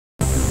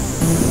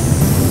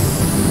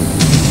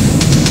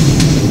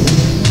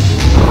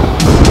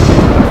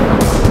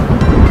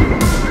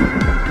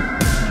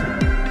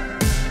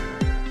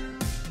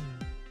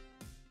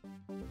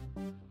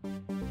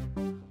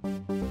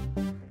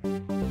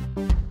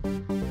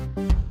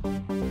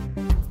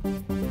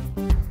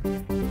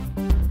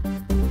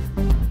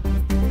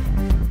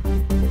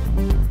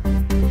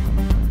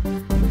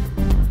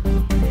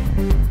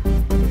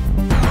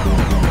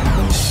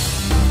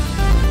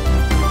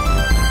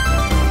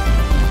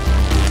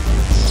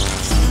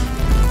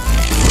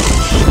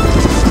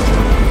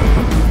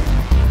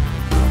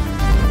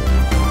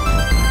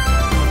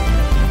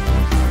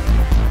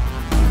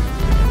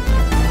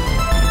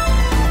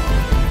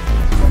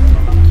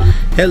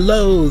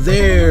Hello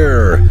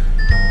there,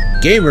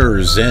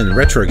 gamers and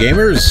retro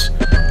gamers.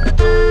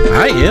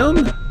 I am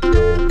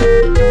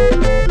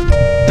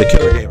the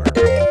Killer Gamer,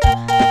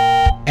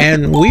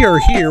 and we are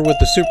here with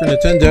the Super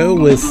Nintendo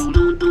with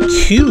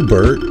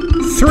qbert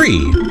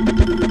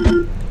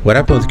 3. What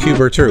happened with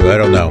qbert 2? I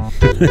don't know.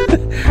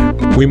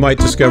 We might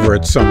discover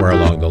it somewhere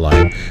along the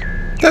line.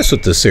 That's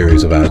what this series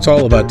is about. It's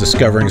all about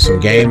discovering some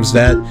games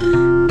that,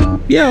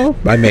 you know,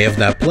 I may have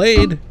not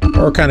played,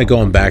 or kind of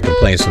going back and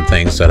playing some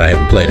things that I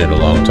haven't played in a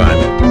long time.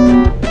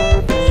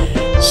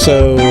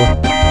 So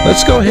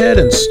let's go ahead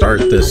and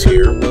start this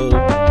here. We'll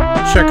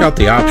check out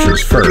the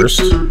options first.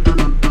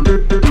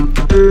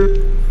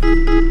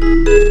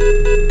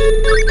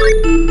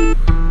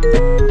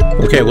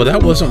 Okay, well,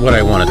 that wasn't what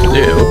I wanted to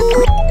do.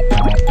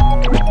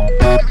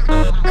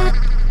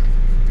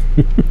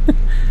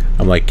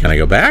 I'm like, can I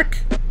go back?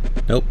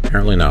 Nope,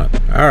 apparently not.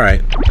 All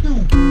right.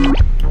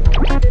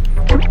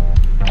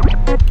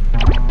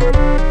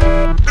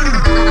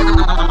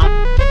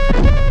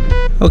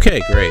 Okay,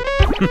 great.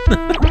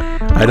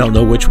 I don't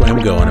know which way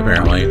I'm going,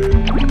 apparently.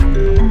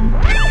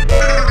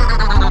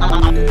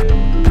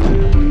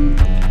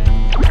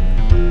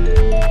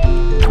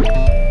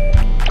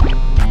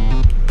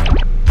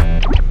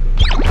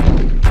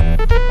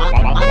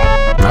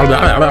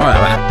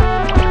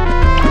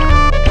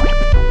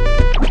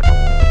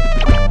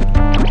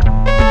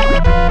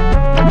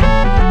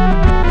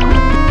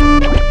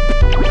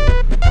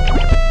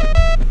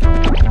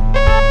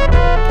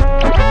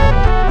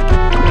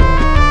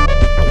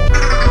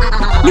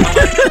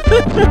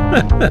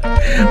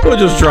 We'll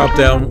just drop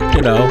down,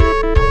 you know.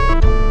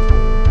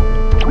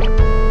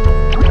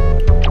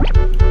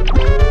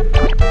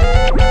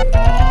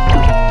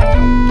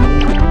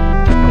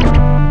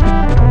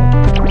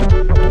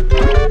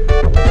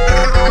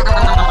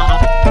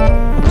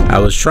 I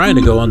was trying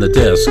to go on the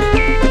disc.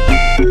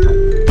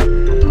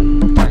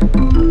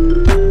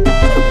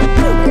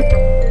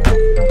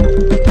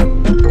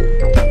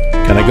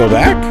 Can I go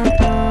back?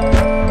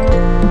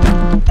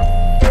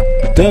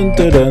 Dun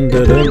dun dun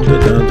dun dun dun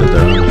dun dun.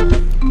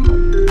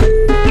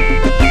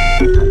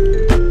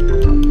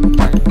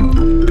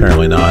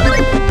 Apparently not.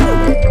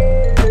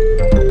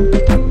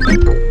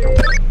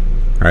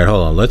 Alright,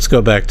 hold on. Let's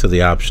go back to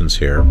the options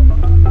here.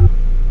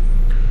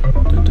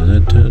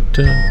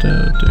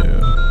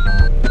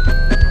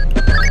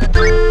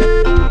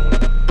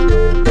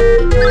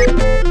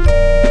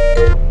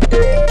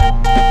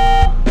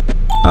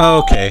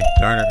 Okay,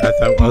 darn it.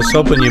 I was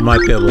hoping you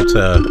might be able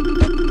to...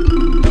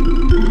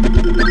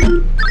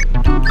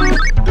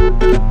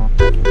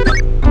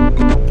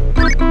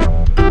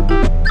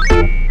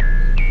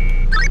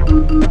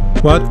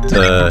 What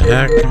the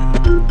heck?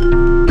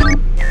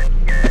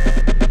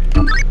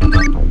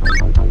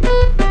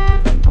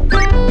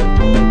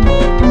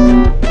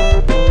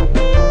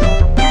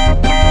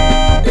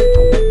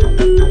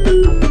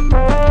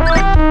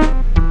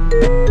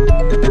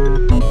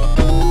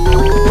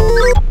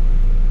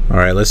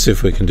 Alright, let's see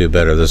if we can do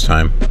better this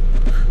time.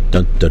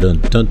 Dun, dun, dun,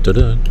 dun, dun,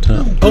 dun,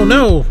 dun. Oh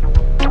no!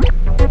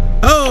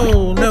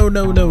 Oh, no,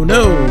 no, no,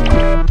 no!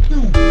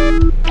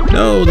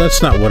 No,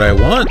 that's not what I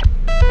want.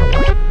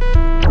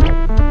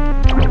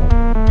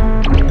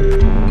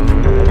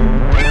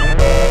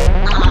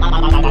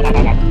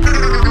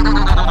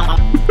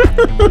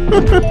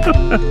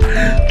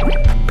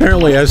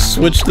 Apparently I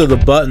switched to the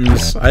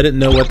buttons. I didn't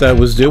know what that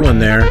was doing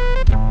there.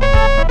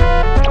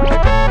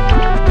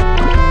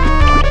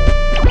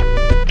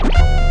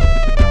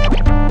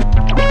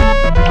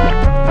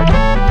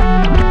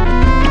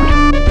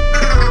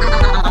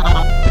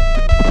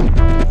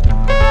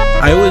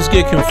 I always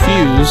get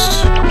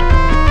confused.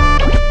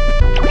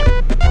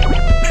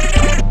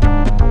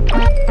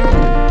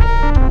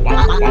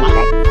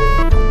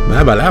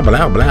 Blah blah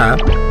blah blah.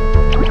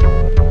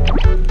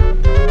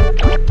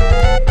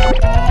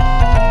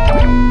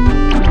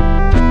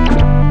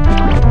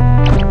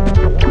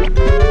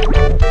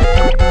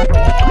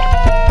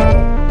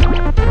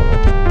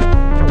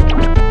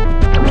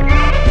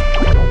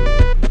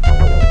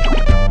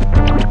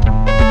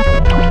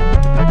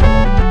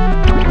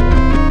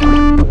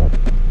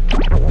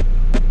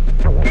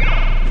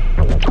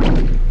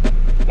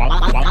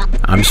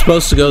 I'm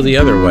supposed to go the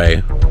other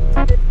way.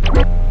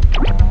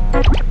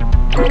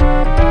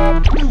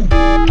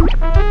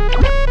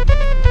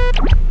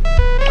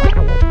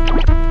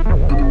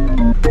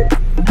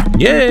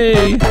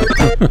 Yay!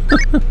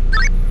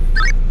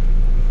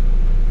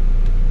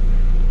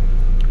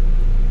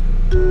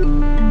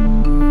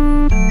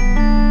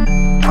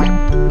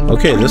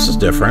 Okay, this is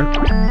different.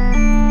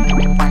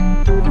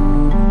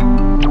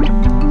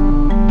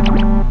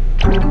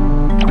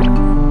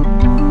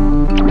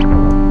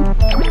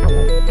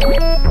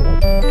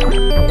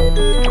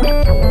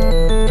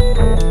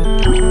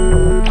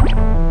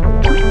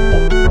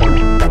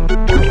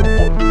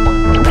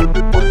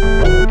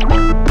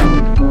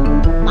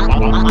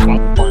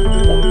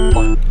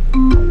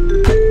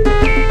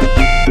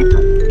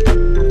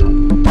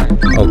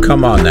 Oh,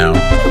 come on now.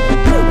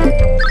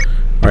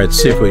 All right,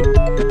 see if we...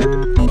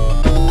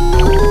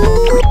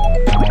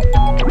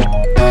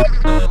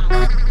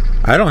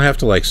 I don't have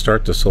to, like,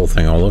 start this whole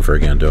thing all over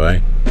again, do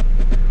I?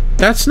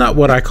 That's not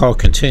what I call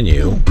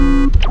continue.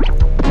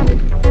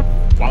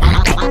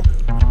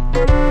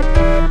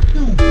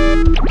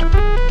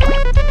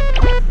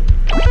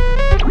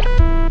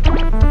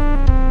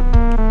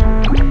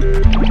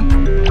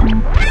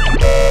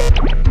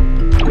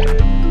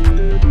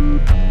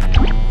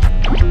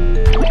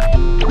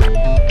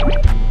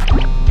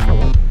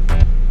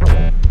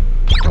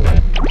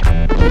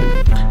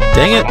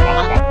 Dang it!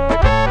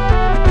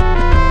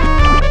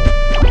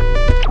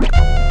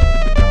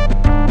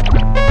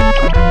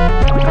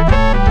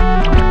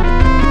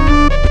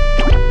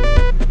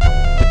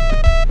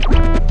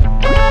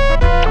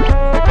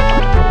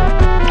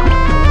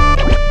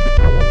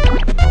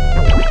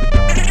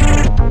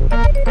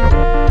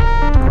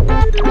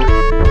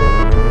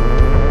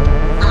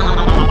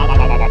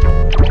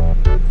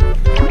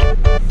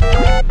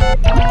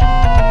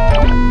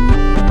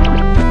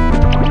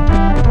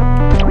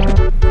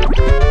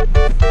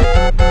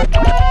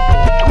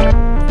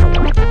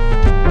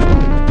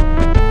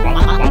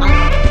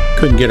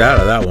 Couldn't get out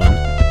of that one.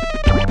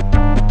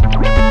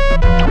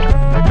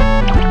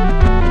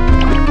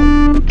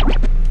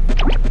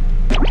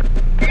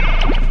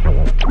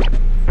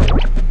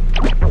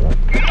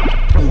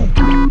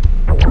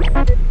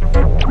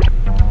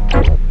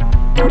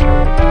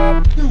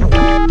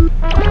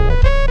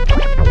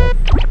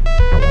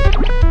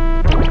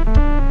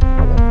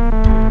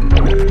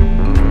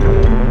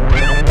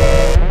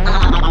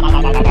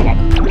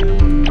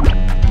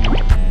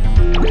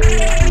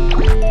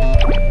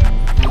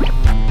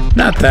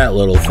 Not that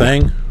little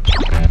thing.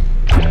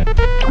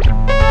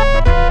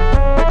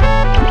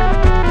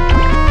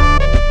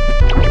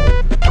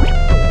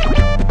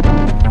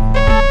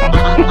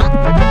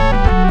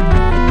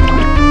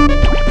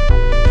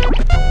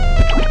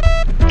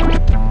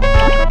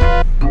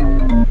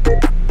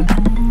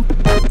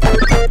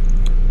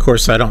 Of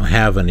course, I don't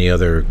have any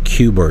other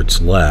qberts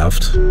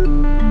left.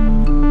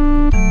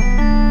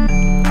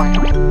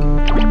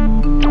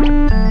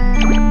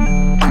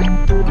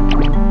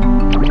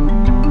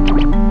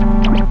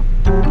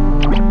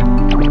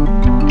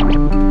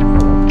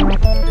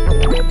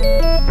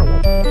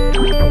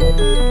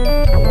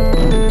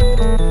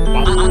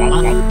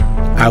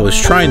 I was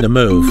trying to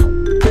move.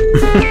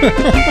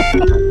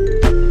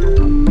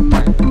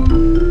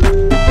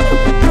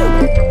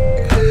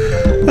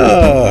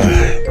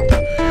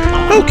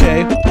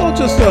 Okay, well,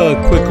 just a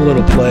quick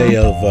little play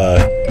of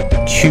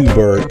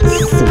qbert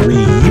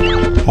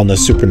 3 on the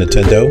Super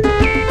Nintendo.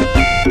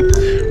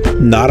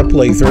 Not a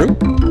playthrough.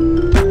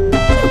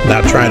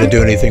 Not trying to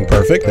do anything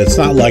perfect. It's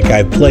not like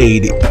I've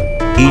played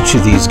each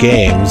of these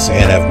games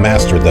and have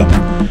mastered them.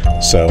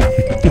 So...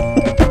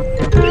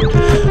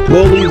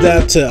 we'll leave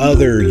that to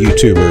other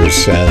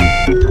YouTubers,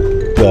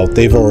 and, well,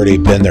 they've already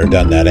been there,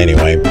 done that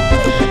anyway.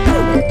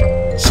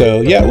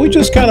 So, yeah, we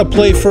just kind of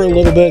play for a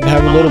little bit and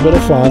have a little bit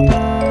of fun.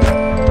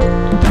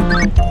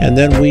 And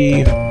then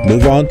we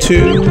move on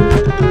to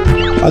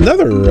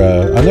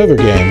another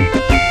game.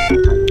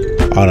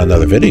 On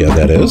another video,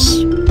 that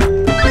is.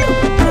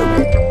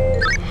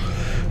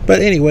 But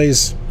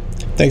anyways,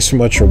 thanks so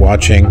much for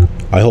watching.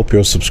 I hope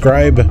you'll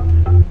subscribe,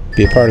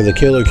 be a part of the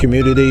KILR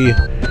community,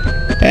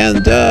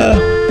 and,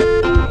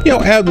 you know,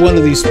 add one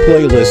of these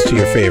playlists to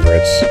your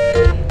favorites,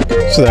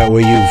 so that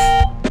way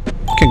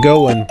you can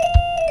go and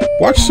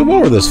watch some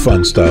more of this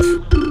fun stuff.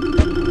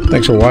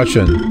 Thanks for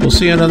watching. We'll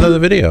see you in another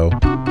video.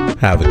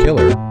 Have a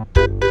killer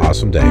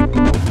awesome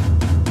day.